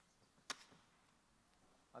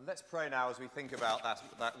And let's pray now as we think about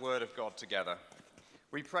that word of God together.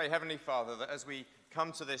 We pray, Heavenly Father, that as we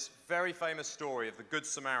come to this very famous story of the Good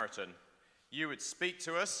Samaritan, you would speak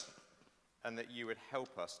to us and that you would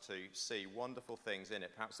help us to see wonderful things in it,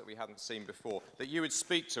 perhaps that we hadn't seen before, that you would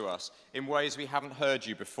speak to us in ways we haven't heard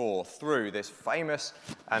you before through this famous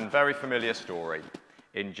and very familiar story.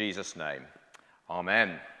 In Jesus' name,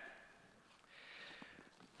 amen.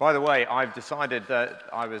 By the way, I've decided that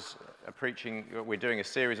we're doing a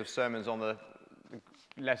series of sermons on the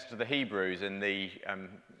letter to the Hebrews in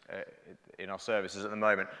our services at the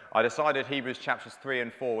moment. I decided Hebrews chapters 3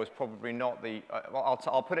 and 4 was probably not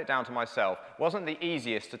I'll put it down to myself, wasn't the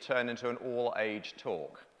easiest to turn into an all-age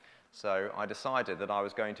talk. So I decided that I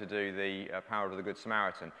was going to do the parable of the Good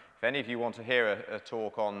Samaritan. If any of you want to hear a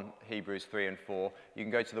talk on Hebrews 3 and 4, you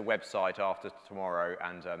can go to the website after tomorrow,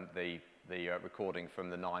 and the recording from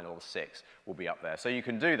the 9 or the 6 will be up there. So you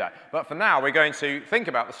can do that. But for now, we're going to think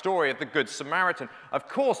about the story of the Good Samaritan. Of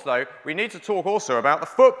course, though, we need to talk also about the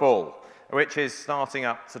football, which is starting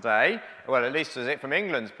up today. Well, at least as it from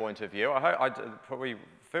England's point of view. I probably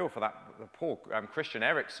feel for the poor Christian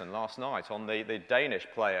Eriksen last night, on the Danish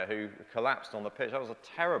player who collapsed on the pitch. That was a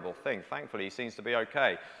terrible thing. Thankfully, he seems to be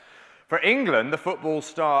okay. For England, the football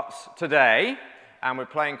starts today, and we're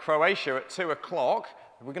playing Croatia at 2 o'clock.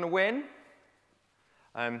 Are we going to win?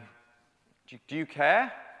 Do you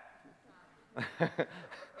care?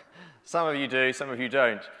 Some of you do, some of you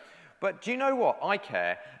don't. But do you know what? I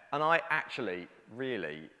care, and I actually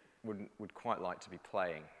really would quite like to be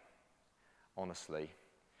playing, honestly.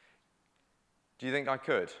 Do you think I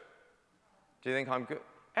could? Do you think I'm good?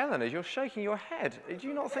 Eleanor, you're shaking your head. Do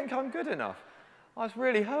you not think I'm good enough? That's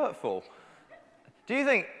really hurtful. Do you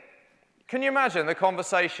think, can you imagine the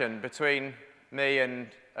conversation between me and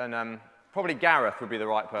probably Gareth would be the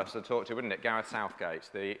right person to talk to, wouldn't it? Gareth Southgate,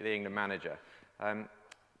 the England manager. I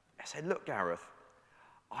said, look, Gareth,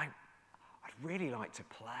 I'd really like to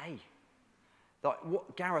play. Like,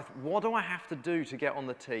 Gareth, what do I have to do to get on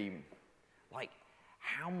the team? Like,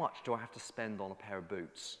 how much do I have to spend on a pair of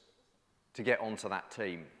boots to get onto that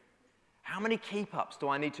team? How many keep-ups do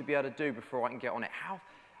I need to be able to do before I can get on it? How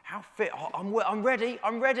fit? I'm ready.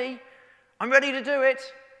 I'm ready to do it.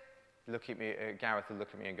 Look at me, Gareth would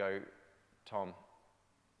look at me and go, Tom,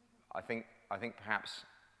 I think perhaps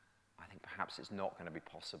it's not going to be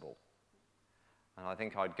possible. And I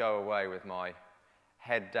think I'd go away with my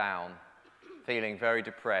head down, feeling very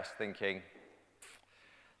depressed, thinking,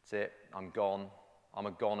 that's it, I'm gone, I'm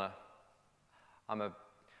a goner, I'm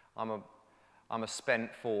a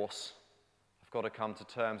spent force, I've got to come to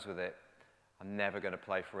terms with it, I'm never going to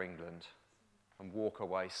play for England, and walk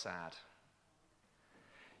away sad.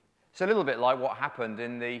 It's a little bit like what happened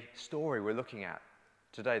in the story we're looking at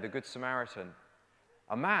today, the Good Samaritan.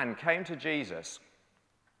 A man came to Jesus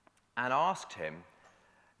and asked him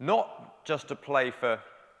not just to play for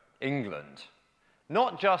England,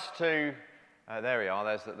 not just to, there we are,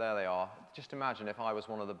 there they are. Just imagine if I was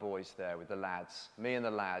one of the boys there with the lads, me and the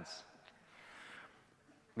lads,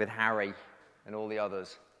 with Harry and all the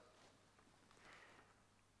others.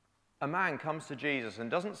 A man comes to Jesus and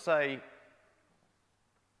doesn't say,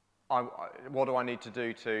 what do I need to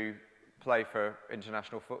do to play for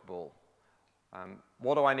international football?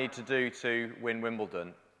 What do I need to do to win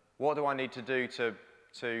Wimbledon? What do I need to do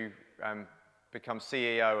to become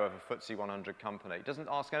CEO of a FTSE 100 company? He doesn't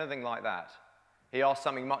ask anything like that. He asks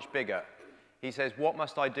something much bigger. He says, what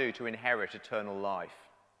must I do to inherit eternal life?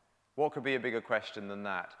 What could be a bigger question than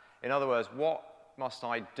that? In other words, what must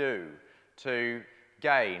I do to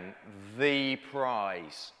gain the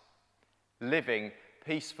prize? Living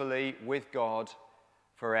peacefully with God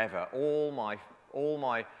forever. All my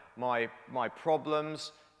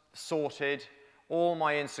problems sorted, all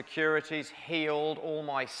my insecurities healed, all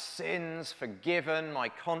my sins forgiven, my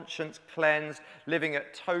conscience cleansed, living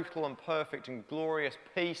at total and perfect and glorious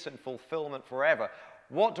peace and fulfillment forever.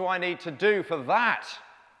 What do I need to do for that?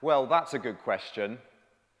 Well, that's a good question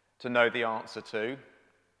to know the answer to.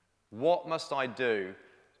 What must I do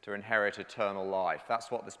to inherit eternal life? That's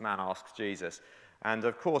what this man asks Jesus. And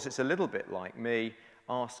of course, it's a little bit like me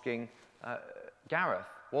asking Gareth,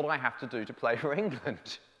 what do I have to do to play for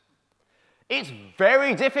England? It's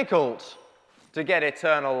very difficult to get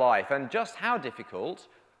eternal life, and just how difficult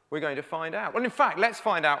we're going to find out. Well, in fact, let's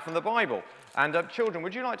find out from the Bible. And children,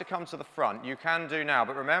 would you like to come to the front? You can do now,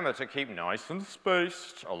 but remember to keep nice and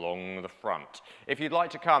spaced along the front. If you'd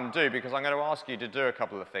like to come, do, because I'm going to ask you to do a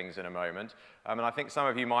couple of things in a moment, and I think some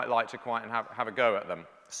of you might like to quite have a go at them.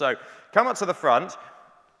 So come up to the front,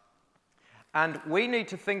 and we need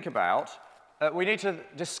to think about, we need to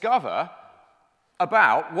discover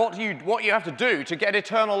about what you have to do to get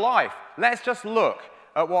eternal life. Let's just look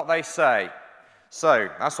at what they say. So,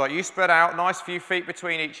 that's right, you spread out, nice few feet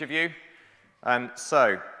between each of you. And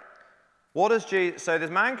so, what does Jesus, so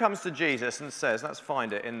this man comes to Jesus and says, let's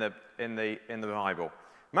find it in the Bible.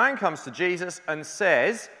 Man comes to Jesus and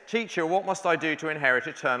says, "Teacher, what must I do to inherit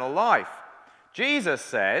eternal life?" Jesus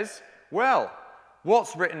says, "Well,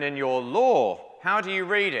 what's written in your law? How do you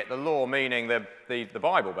read it?" The law meaning the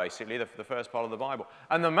Bible, basically, the first part of the Bible.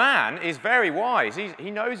 And the man is very wise.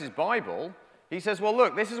 He knows his Bible. He says, "Well,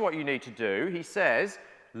 look, this is what you need to do." He says,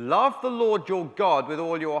 "Love the Lord your God with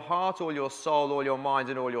all your heart, all your soul, all your mind,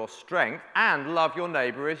 and all your strength, and love your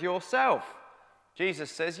neighbor as yourself."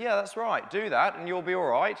 Jesus says, "Yeah, that's right. Do that, and you'll be all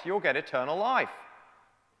right. You'll get eternal life."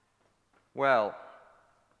 Well,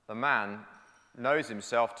 the man knows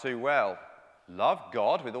himself too well. Love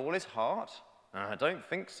God with all his heart? I don't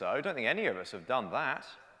think so. I don't think any of us have done that.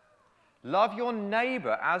 Love your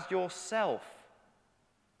neighbor as yourself.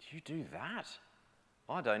 Do you do that?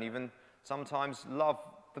 I don't even sometimes love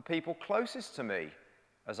the people closest to me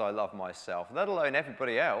as I love myself, let alone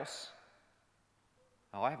everybody else.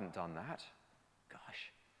 Oh, I haven't done that.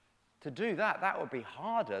 Gosh, to do that, that would be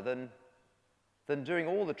harder than doing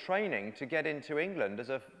all the training to get into England as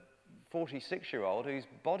a 46-year-old whose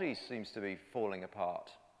body seems to be falling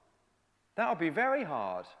apart. That would be very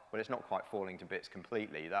hard. Well, it's not quite falling to bits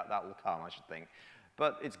completely. That will come, I should think.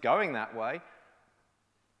 But it's going that way.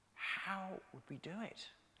 How would we do it?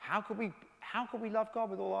 How could we love God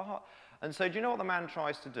with all our heart? And so do you know what the man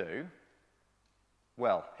tries to do?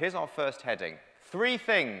 Well, here's our first heading. 3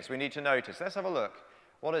 things we need to notice. Let's have a look.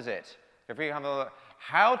 What is it? If we have a look.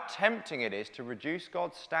 How tempting it is to reduce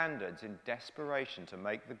God's standards in desperation to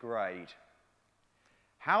make the grade.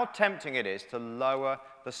 How tempting it is to lower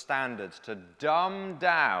the standards, to dumb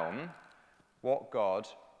down what God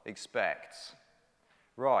expects.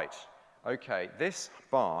 Right. Okay, this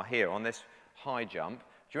bar here on this high jump, do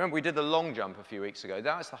you remember we did the long jump a few weeks ago?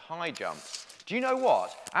 That's the high jump. Do you know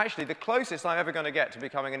what? Actually, the closest I'm ever going to get to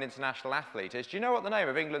becoming an international athlete is, do you know what the name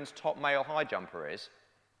of England's top male high jumper is?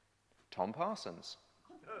 Tom Parsons.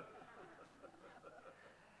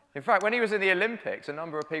 In fact, when he was in the Olympics, a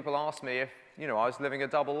number of people asked me if, I was living a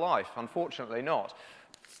double life. Unfortunately not.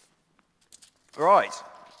 Right.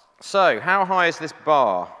 So, how high is this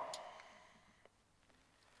bar?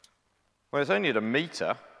 Well, it's only at 1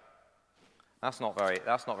 meter. That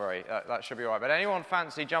should be all right. But anyone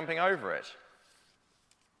fancy jumping over it?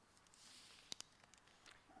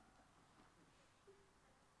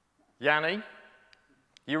 Yanni,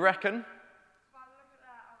 you reckon?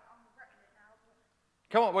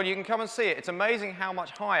 Come on, well, you can come and see it. It's amazing how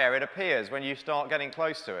much higher it appears when you start getting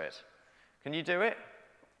close to it. Can you do it?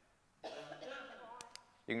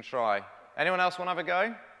 You can try. Anyone else want to have a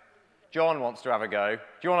go? John wants to have a go. Do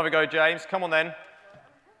you want to have a go, James? Come on then.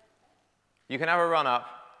 You can have a run up.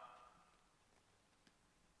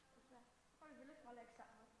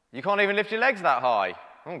 You can't even lift your legs that high.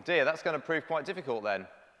 Oh dear, that's going to prove quite difficult then.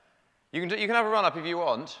 You can have a run up if you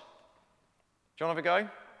want. Do you want to have a go?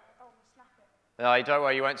 No, don't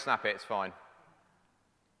worry, you won't snap it, it's fine.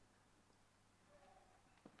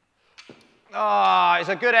 Ah, it's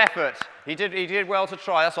a good effort. He did well to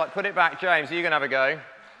try. That's right, put it back, James. You can have a go.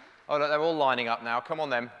 Oh, look, they're all lining up now. Come on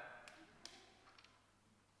then.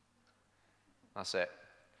 That's it.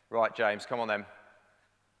 Right, James, come on then.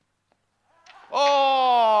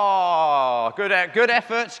 Oh, good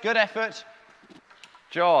effort.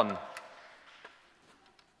 John.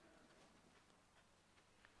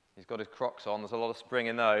 He's got his Crocs on. There's a lot of spring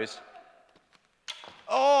in those.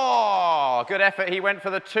 Oh, good effort. He went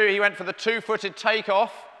for the two-footed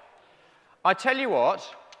takeoff. I tell you what.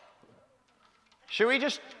 Should we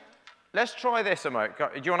let's try this a moment. Do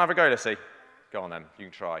you want to have a go, Lissy? Go on then. You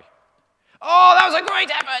can try. Oh, that was a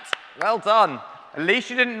great effort. Well done. At least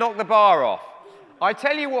you didn't knock the bar off. I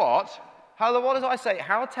tell you what did I say?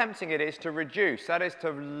 How tempting it is to reduce, that is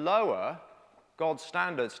to lower God's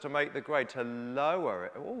standards to make the grade, to lower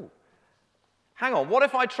it. Ooh. Hang on, what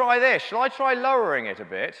if I try this? Shall I try lowering it a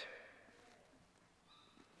bit?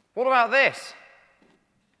 What about this?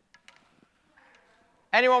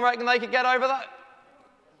 Anyone reckon they could get over that?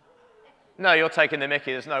 No, you're taking the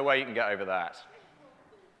mickey. There's no way you can get over that.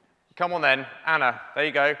 Come on then, Anna. There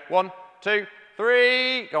you go. 1, 2,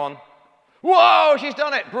 3. Go on. Whoa, she's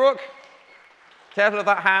done it, Brooke. Careful of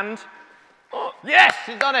that hand. Oh, yes,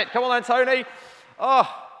 she's done it. Come on then, Tony. Oh,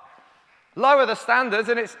 lower the standards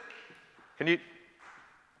and it's... Can you...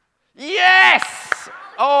 Yes!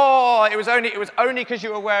 Oh, it was only because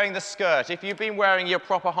you were wearing the skirt. If you'd been wearing your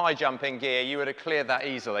proper high jumping gear, you would have cleared that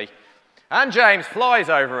easily. And James flies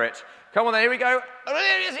over it. Come on then, here we go.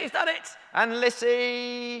 He's done it. And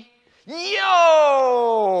Lissy.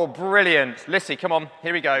 Yo! Brilliant. Lissy, come on,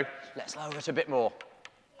 here we go. Let's lower it a bit more.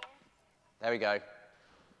 There we go.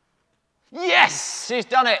 Yes, she's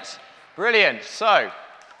done it. Brilliant. So,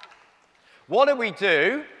 what did we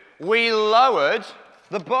do? We lowered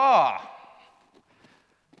the bar.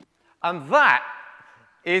 And that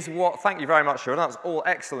is what, thank you very much, Sean. That was all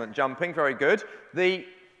excellent jumping, very good. We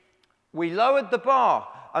lowered the bar,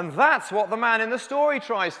 and that's what the man in the story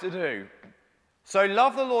tries to do. So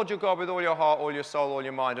love the Lord your God with all your heart, all your soul, all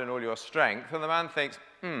your mind, and all your strength. And the man thinks,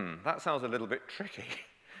 that sounds a little bit tricky.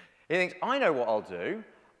 He thinks, I know what I'll do.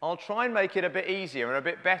 I'll try and make it a bit easier and a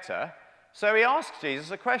bit better. So he asks Jesus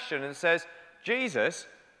a question and says, Jesus,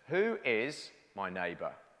 who is my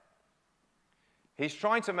neighbor? He's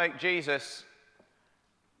trying to make Jesus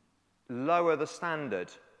lower the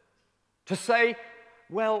standard. To say,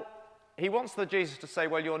 well, he wants Jesus to say,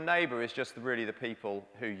 well, your neighbor is just really the people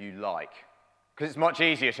who you like. Because it's much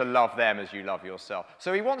easier to love them as you love yourself.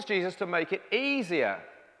 So he wants Jesus to make it easier.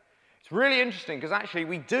 It's really interesting because actually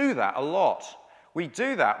we do that a lot. We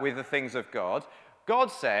do that with the things of God.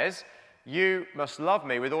 God says, you must love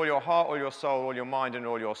me with all your heart, all your soul, all your mind, and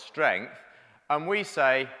all your strength. And we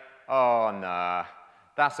say, oh, nah,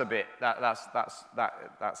 that's a bit, that's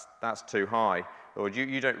too high. Lord,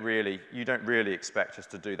 you don't really expect us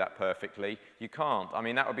to do that perfectly. You can't. I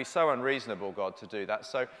mean, that would be so unreasonable, God, to do that.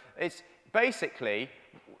 So it's basically,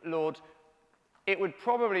 Lord, it would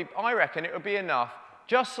probably, I reckon it would be enough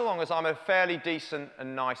just so long as I'm a fairly decent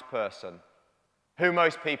and nice person who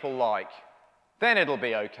most people like. Then it'll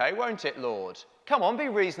be okay, won't it, Lord? Come on, be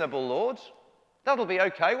reasonable, Lord. That'll be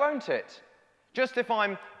okay, won't it? Just if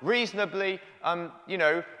I'm reasonably,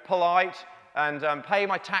 polite and pay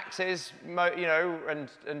my taxes,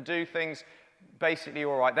 and do things basically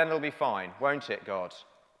all right, then it'll be fine, won't it, God?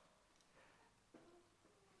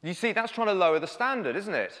 You see, that's trying to lower the standard,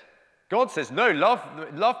 isn't it? God says, no,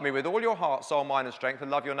 love me with all your heart, soul, mind, and strength,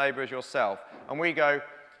 and love your neighbor as yourself. And we go,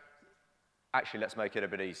 actually, let's make it a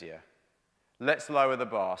bit easier. Let's lower the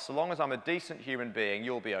bar. So long as I'm a decent human being,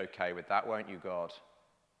 you'll be okay with that, won't you, God?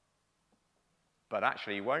 But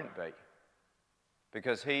actually, he won't be.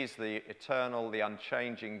 Because he's the eternal, the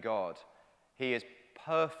unchanging God. He is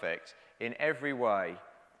perfect in every way,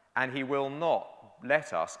 and he will not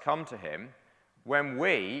let us come to him when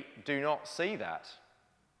we do not see that.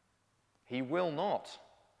 He will not.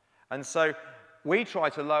 And so we try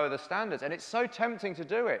to lower the standards, and it's so tempting to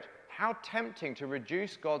do it. How tempting to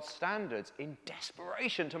reduce God's standards in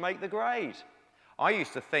desperation to make the grade. I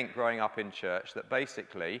used to think growing up in church that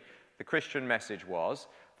basically the Christian message was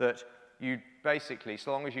that you basically,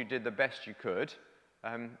 so long as you did the best you could,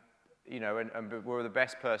 and were the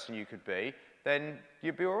best person you could be, then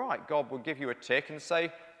you'd be all right. God would give you a tick and say,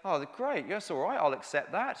 oh, great, that's all right, I'll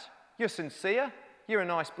accept that. You're sincere. You're a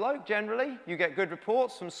nice bloke, generally. You get good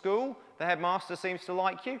reports from school. The headmaster seems to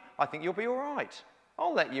like you. I think you'll be all right.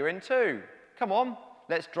 I'll let you in too. Come on,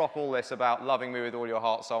 let's drop all this about loving me with all your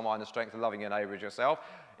heart, soul, mind, and strength, and loving your neighbour as yourself.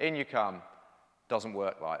 In you come. Doesn't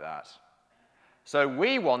work like that. So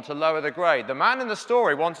we want to lower the grade. The man in the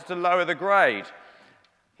story wanted to lower the grade.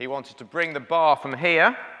 He wanted to bring the bar from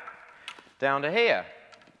here down to here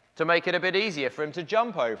to make it a bit easier for him to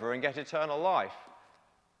jump over and get eternal life.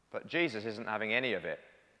 But Jesus isn't having any of it,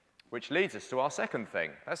 which leads us to our second thing.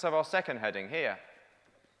 Let's have our second heading here.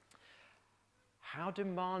 How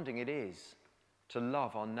demanding it is to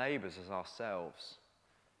love our neighbours as ourselves.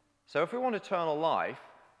 So if we want eternal life,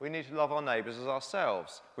 we need to love our neighbours as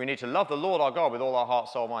ourselves. We need to love the Lord our God with all our heart,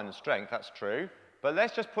 soul, mind, and strength. That's true. But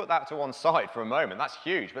let's just put that to one side for a moment. That's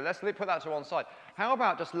huge, but let's put that to one side. How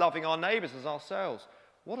about just loving our neighbours as ourselves?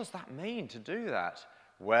 What does that mean to do that?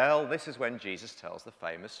 Well, this is when Jesus tells the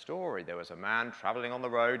famous story. There was a man travelling on the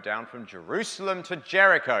road down from Jerusalem to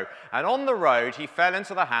Jericho. And on the road, he fell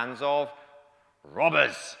into the hands of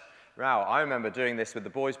robbers. Now, I remember doing this with the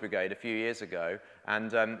Boys Brigade a few years ago,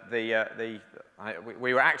 and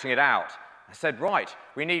we were acting it out. I said, right,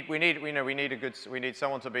 we need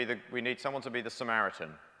someone to be the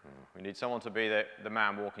Samaritan. We need someone to be the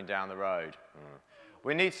man walking down the road.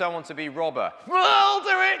 We need someone to be robber. I'll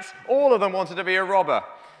do it! All of them wanted to be a robber.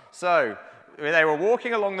 So they were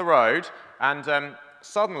walking along the road, and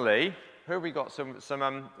suddenly, who have we got?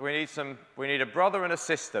 We need a brother and a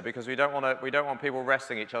sister because we don't want people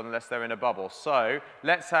wrestling each other unless they're in a bubble. So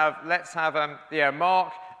let's have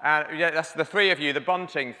Mark and that's the three of you, the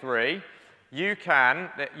bunting three. You're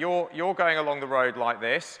going along the road like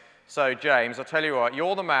this. So, James, I'll tell you what,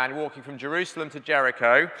 you're the man walking from Jerusalem to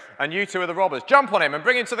Jericho, and you two are the robbers. Jump on him and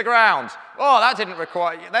bring him to the ground. Oh, that didn't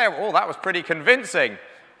require... that was pretty convincing.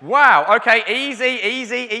 Wow, okay, easy,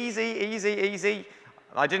 easy, easy, easy, easy.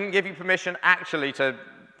 I didn't give you permission actually to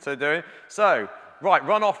do it. So, right,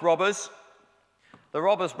 run off robbers. The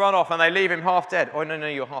robbers run off and they leave him half dead. Oh, no, no,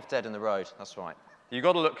 you're half dead in the road. That's right. You've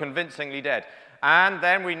got to look convincingly dead. And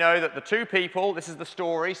then we know that the two people, this is the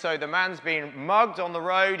story, so the man's been mugged on the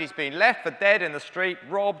road, he's been left for dead in the street,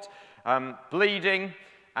 robbed, bleeding,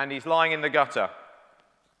 and he's lying in the gutter.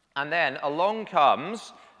 And then along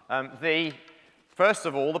comes first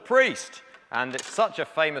of all, the priest. And it's such a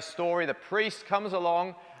famous story. The priest comes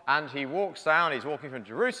along and he walks down, he's walking from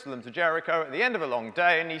Jerusalem to Jericho at the end of a long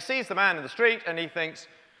day, and he sees the man in the street and he thinks,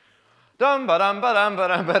 dum-ba-dum-ba-dum,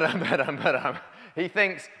 ba-dum, ba-dum, ba-dum. He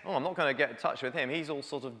thinks, oh, I'm not going to get in touch with him. He's all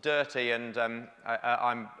sort of dirty, and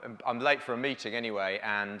I'm late for a meeting anyway,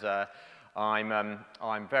 and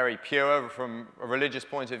I'm very pure from a religious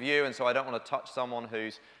point of view, and so I don't want to touch someone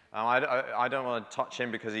who's I don't want to touch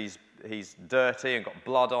him because he's dirty and got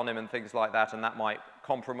blood on him and things like that, and that might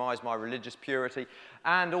compromise my religious purity.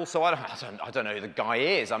 And also, I don't know who the guy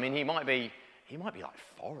is. I mean, he might be like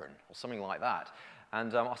foreign or something like that.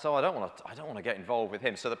 And so I don't want to get involved with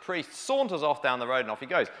him. So the priest saunters off down the road and off he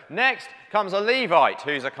goes. Next comes a Levite,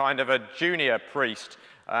 who's a kind of a junior priest,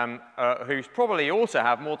 who's probably ought to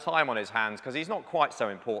have more time on his hands because he's not quite so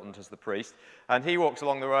important as the priest. And he walks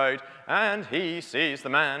along the road and he sees the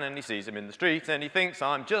man and he sees him in the street and he thinks,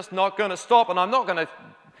 I'm just not going to stop and I'm not going to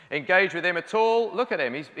engage with him at all. Look at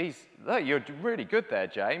him. You're really good there,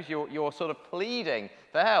 James. You're sort of pleading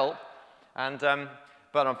for help. And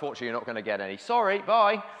but unfortunately, you're not going to get any. Sorry,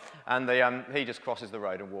 bye. And he just crosses the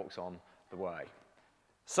road and walks on the way.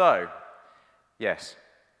 So, yes,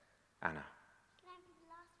 Anna. Can I be the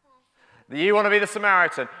last person? You want to be the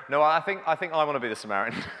Samaritan? No, I think I want to be the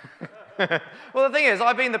Samaritan. Well, the thing is,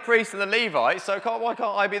 I've been the priest and the Levite, so why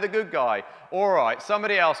can't I be the good guy? All right,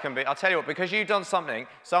 somebody else can be. I'll tell you what, because you've done something,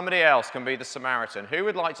 somebody else can be the Samaritan. Who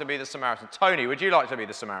would like to be the Samaritan? Tony, would you like to be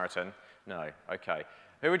the Samaritan? No, okay.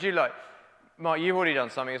 Who would you like? Mark, you've already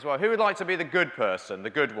done something as well. Who would like to be the good person,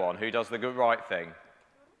 the good one, who does the good right thing?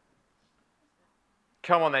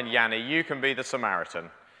 Come on then, Yanni, you can be the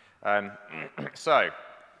Samaritan. So,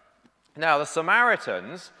 now the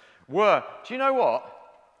Samaritans were, do you know what?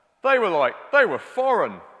 They were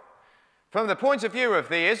foreign. From the point of view of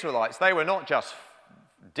the Israelites, they were not just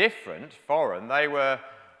different, foreign, they were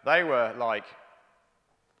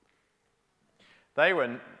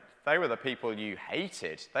the people you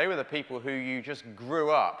hated. They were the people who you just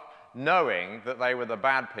grew up knowing that they were the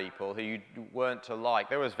bad people who you weren't to like.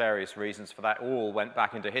 There was various reasons for that. All went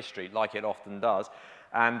back into history, like it often does.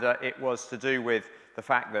 And it was to do with the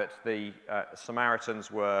fact that the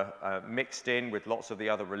Samaritans were mixed in with lots of the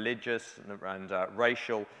other religious and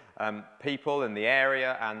racial people in the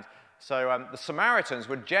area. And so the Samaritans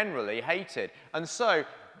were generally hated. And so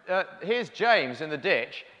here's James in the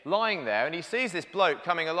ditch, lying there, and he sees this bloke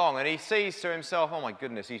coming along, and he sees to himself, oh my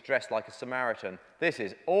goodness, he's dressed like a Samaritan. This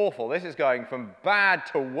is awful. This is going from bad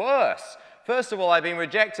to worse. First of all, I've been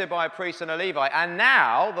rejected by a priest and a Levite, and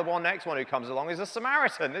now the next one who comes along is a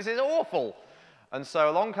Samaritan. This is awful. And so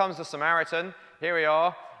along comes the Samaritan. Here we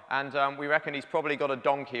are, and we reckon he's probably got a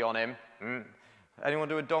donkey on him. Anyone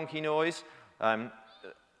do a donkey noise?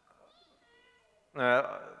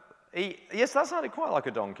 Yes, that sounded quite like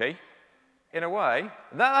a donkey, in a way.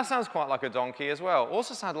 That sounds quite like a donkey as well.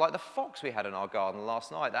 Also sounded like the fox we had in our garden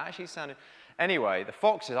last night. That actually sounded... Anyway, the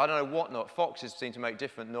foxes, I don't know what not. Foxes seem to make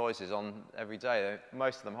different noises on every day.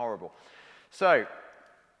 Most of them horrible. So,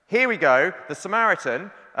 here we go. The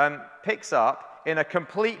Samaritan picks up, in a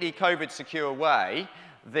completely COVID-secure way,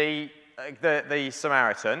 the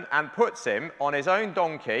Samaritan and puts him on his own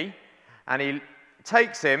donkey, and he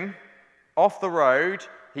takes him off the road.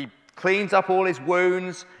 He cleans up all his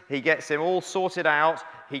wounds, he gets him all sorted out,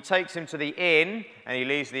 he takes him to the inn, and he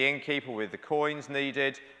leaves the innkeeper with the coins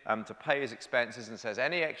needed to pay his expenses and says,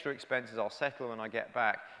 any extra expenses I'll settle when I get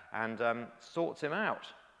back, and sorts him out.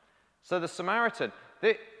 So the Samaritan,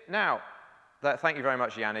 thank you very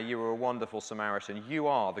much, Yanni, you were a wonderful Samaritan. You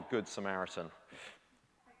are the good Samaritan.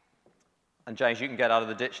 And James, you can get out of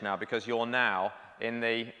the ditch now because you're now in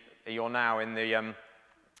the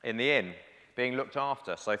inn, being looked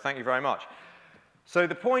after. So thank you very much. So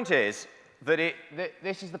the point is that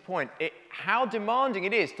this is the point, how demanding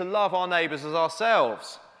it is to love our neighbours as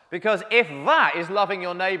ourselves. Because if that is loving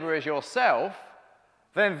your neighbour as yourself,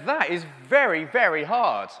 then that is very, very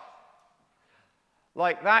hard.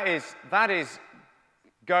 Like that is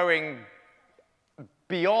going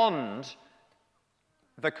beyond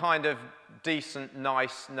the kind of decent,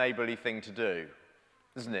 nice, neighbourly thing to do.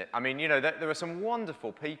 isn't it? I mean, you know, there are some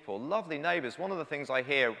wonderful people, lovely neighbours. One of the things I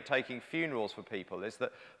hear taking funerals for people is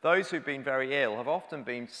that those who've been very ill have often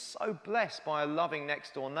been so blessed by a loving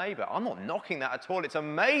next-door neighbour. I'm not knocking that at all. It's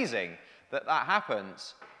amazing that that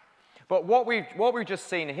happens. But what we've just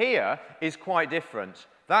seen here is quite different.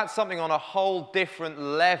 That's something on a whole different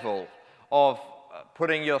level of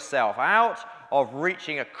putting yourself out, of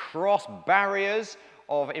reaching across barriers,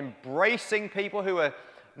 of embracing people who are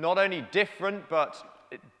not only different but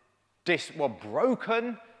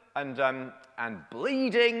broken and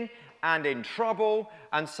bleeding and in trouble,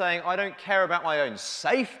 and saying, I don't care about my own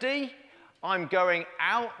safety. I'm going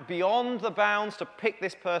out beyond the bounds to pick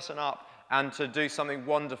this person up and to do something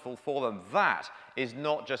wonderful for them. That is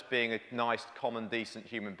not just being a nice, common, decent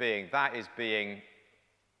human being. That is being,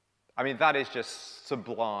 I mean, that is just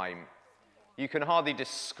sublime. You can hardly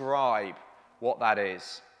describe what that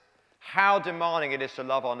is. How demanding it is to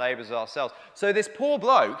love our neighbours as ourselves. So this poor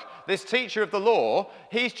bloke, this teacher of the law,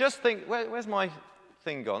 he's just thinking, where's my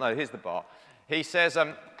thing gone? Oh, here's the bar. He says,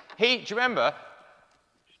 do you remember,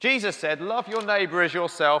 Jesus said, love your neighbour as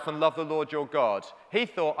yourself and love the Lord your God. He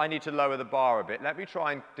thought, I need to lower the bar a bit. Let me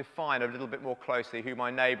try and define a little bit more closely who my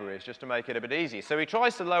neighbour is, just to make it a bit easier. So he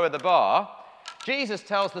tries to lower the bar. Jesus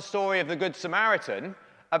tells the story of the Good Samaritan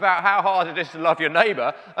about how hard it is to love your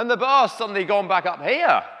neighbour, and the bar's suddenly gone back up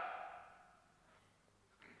here.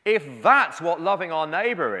 If that's what loving our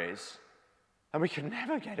neighbour is, then we can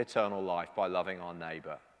never get eternal life by loving our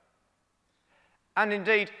neighbour. And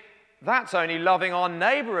indeed, that's only loving our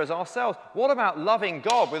neighbour as ourselves. What about loving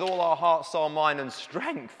God with all our heart, soul, mind, and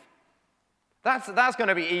strength? That's going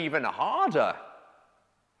to be even harder.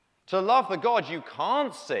 To love the God you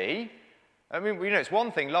can't see. I mean, you know, it's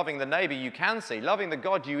one thing loving the neighbour you can see. Loving the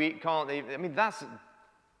God you can't. I mean, that's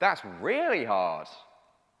really hard.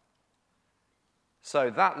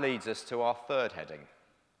 So that leads us to our third heading,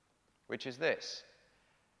 which is this: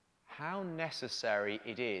 how necessary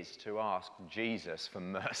it is to ask Jesus for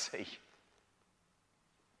mercy.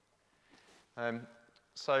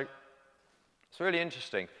 So it's really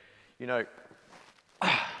interesting. You know,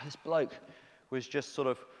 this bloke was just sort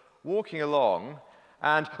of walking along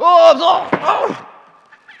and,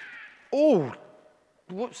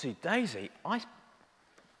 whoopsie daisy, I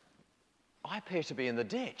appear to be in the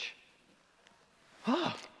ditch.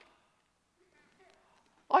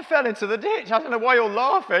 I fell into the ditch. I don't know why you're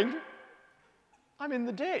laughing. I'm in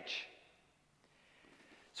the ditch.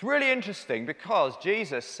 It's really interesting because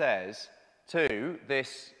Jesus says to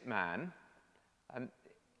this man,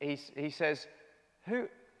 he says,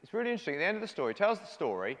 it's really interesting, at the end of the story, he tells the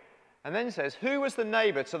story, and then he says, who was the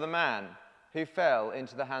neighbour to the man who fell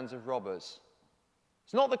into the hands of robbers?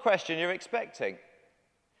 It's not the question you're expecting.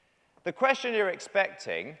 The question you're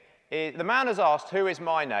expecting is, the man has asked, who is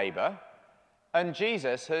my neighbour? And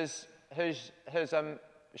Jesus has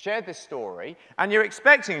shared this story, and you're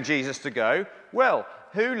expecting Jesus to go, well,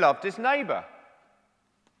 who loved his neighbour?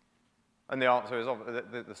 And the answer is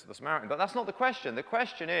the Samaritan. But that's not the question. The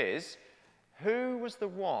question is, who was the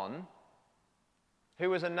one who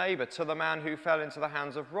was a neighbour to the man who fell into the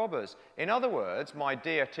hands of robbers? In other words, my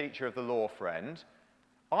dear teacher of the law friend,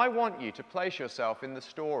 I want you to place yourself in the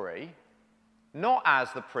story, not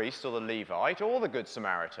as the priest or the Levite or the Good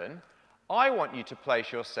Samaritan. I want you to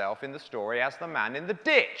place yourself in the story as the man in the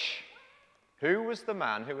ditch. Who was the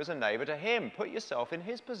man who was a neighbour to him? Put yourself in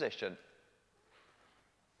his position.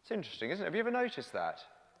 It's interesting, isn't it? Have you ever noticed that?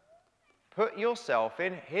 Put yourself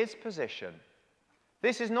in his position.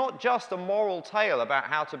 This is not just a moral tale about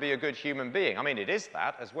how to be a good human being. I mean, it is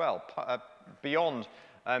that as well, beyond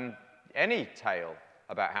any tale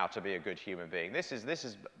about how to be a good human being. This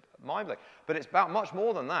is mind-blowing. But it's about much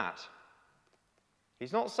more than that.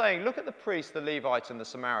 He's not saying, look at the priest, the Levite, and the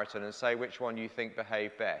Samaritan and say which one you think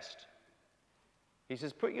behaved best. He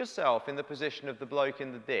says, put yourself in the position of the bloke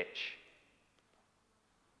in the ditch.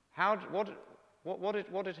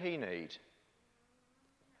 What did he need?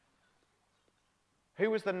 Who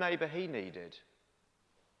was the neighbour he needed?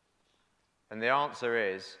 And the answer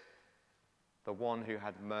is the one who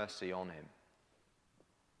had mercy on him.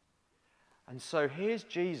 And so here's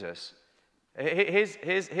Jesus. Here's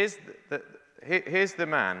the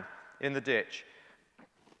man in the ditch.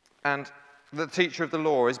 And the teacher of the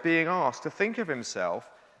law is being asked to think of himself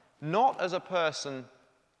not as a person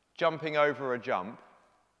jumping over a jump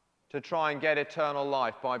to try and get eternal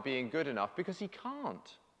life by being good enough, because he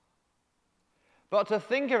can't. But to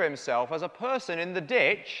think of himself as a person in the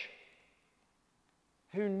ditch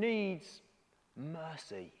who needs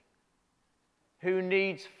mercy, who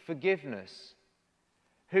needs forgiveness,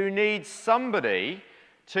 who needs somebody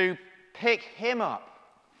to pick him up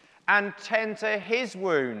and tend to his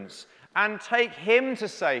wounds and take him to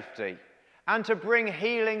safety and to bring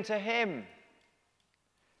healing to him.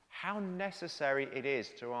 How necessary it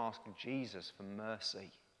is to ask Jesus for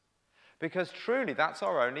mercy. Because truly, that's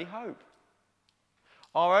our only hope.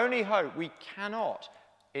 Our only hope, we cannot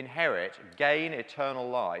gain eternal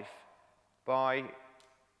life by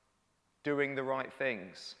doing the right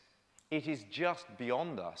things. It is just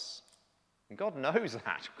beyond us. And God knows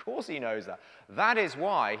that. Of course he knows that. That is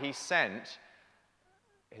why he sent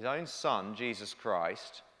his own Son, Jesus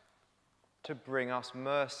Christ, to bring us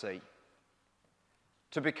mercy,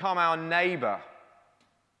 to become our neighbor,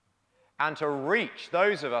 and to reach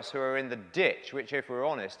those of us who are in the ditch, which, if we're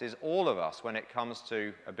honest, is all of us when it comes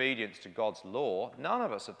to obedience to God's law. None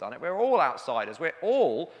of us have done it. We're all outsiders. We're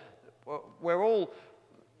all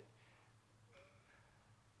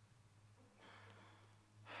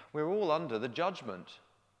under the judgment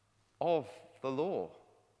of the law,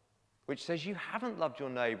 which says you haven't loved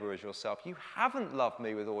your neighbor as yourself. You haven't loved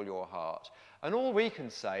me with all your heart. And all we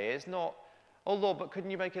can say is not, oh Lord, but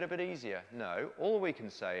couldn't you make it a bit easier? No, all we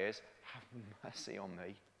can say is, have mercy on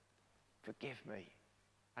me, forgive me,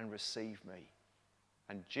 and receive me.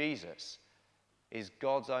 And Jesus is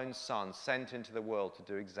God's own Son sent into the world to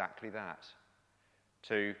do exactly that,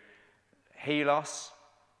 to heal us,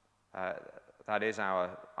 that is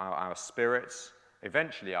our spirits,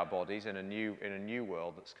 eventually our bodies in a new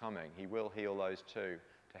world that's coming. He will heal those too,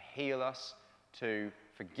 to heal us, to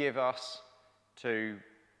forgive us, to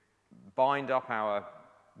bind up our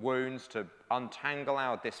wounds, to untangle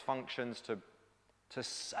our dysfunctions, to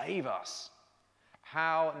save us.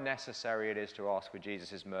 How necessary it is to ask for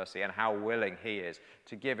Jesus' mercy and how willing he is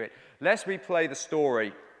to give it. Let's replay the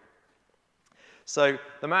story. So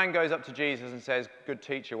the man goes up to Jesus and says, "Good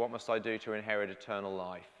teacher, what must I do to inherit eternal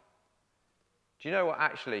life?" Do you know what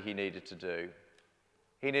actually he needed to do?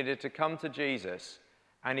 He needed to come to Jesus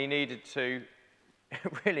and he needed to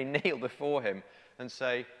really kneel before him and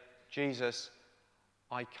say, "Jesus,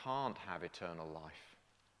 I can't have eternal life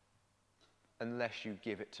unless you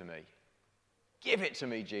give it to me. Give it to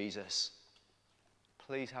me, Jesus.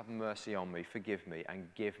 Please have mercy on me, forgive me,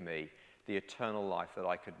 and give me the eternal life that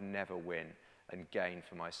I could never win and gain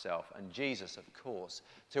for myself." And Jesus, of course,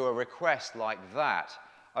 to a request like that,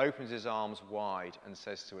 opens his arms wide and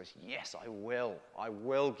says to us, "Yes, I will. I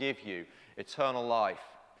will give you eternal life."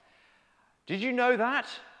 Did you know that?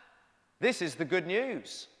 This is the good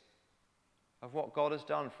news of what God has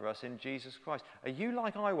done for us in Jesus Christ. Are you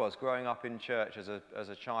like I was growing up in church as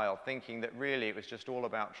a child, thinking that really it was just all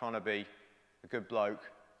about trying to be a good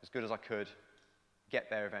bloke, as good as I could,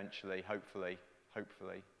 get there eventually, hopefully,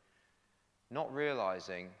 not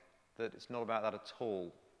realizing that it's not about that at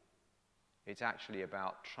all. It's actually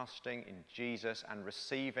about trusting in Jesus and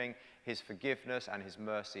receiving his forgiveness and his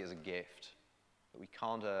mercy as a gift that we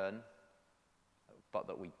can't earn, but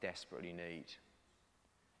that we desperately need.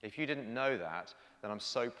 If you didn't know that, then I'm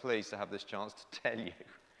so pleased to have this chance to tell you.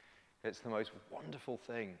 It's the most wonderful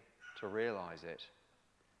thing to realize it,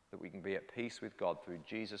 that we can be at peace with God through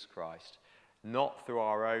Jesus Christ, not through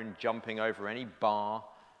our own jumping over any bar,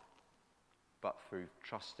 but through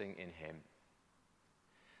trusting in him.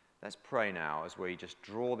 Let's pray now as we just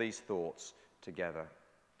draw these thoughts together.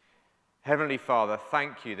 Heavenly Father,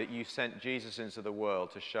 thank you that you sent Jesus into the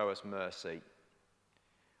world to show us mercy.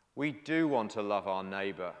 We do want to love our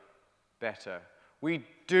neighbor better. We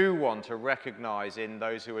do want to recognize in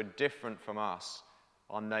those who are different from us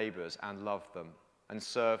our neighbors and love them and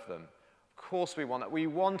serve them. Of course we want that. We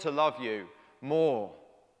want to love you more.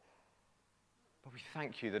 But we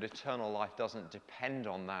thank you that eternal life doesn't depend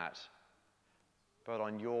on that, but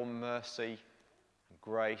on your mercy,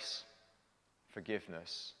 grace,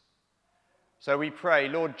 forgiveness. So we pray,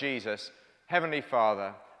 Lord Jesus, Heavenly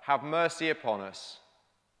Father, have mercy upon us.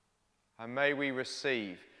 And may we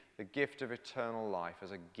receive the gift of eternal life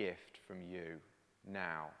as a gift from you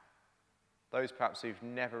now. Those perhaps who've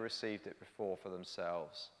never received it before for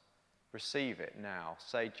themselves, receive it now.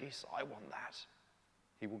 Say, Jesus, I want that.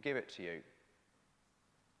 He will give it to you.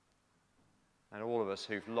 And all of us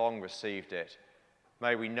who've long received it,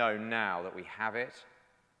 may we know now that we have it.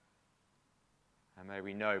 And may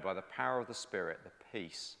we know by the power of the Spirit the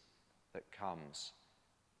peace that comes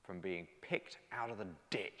from being picked out of the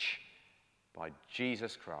ditch by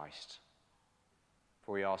Jesus Christ.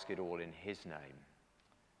 For we ask it all in his name.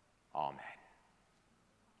 Amen.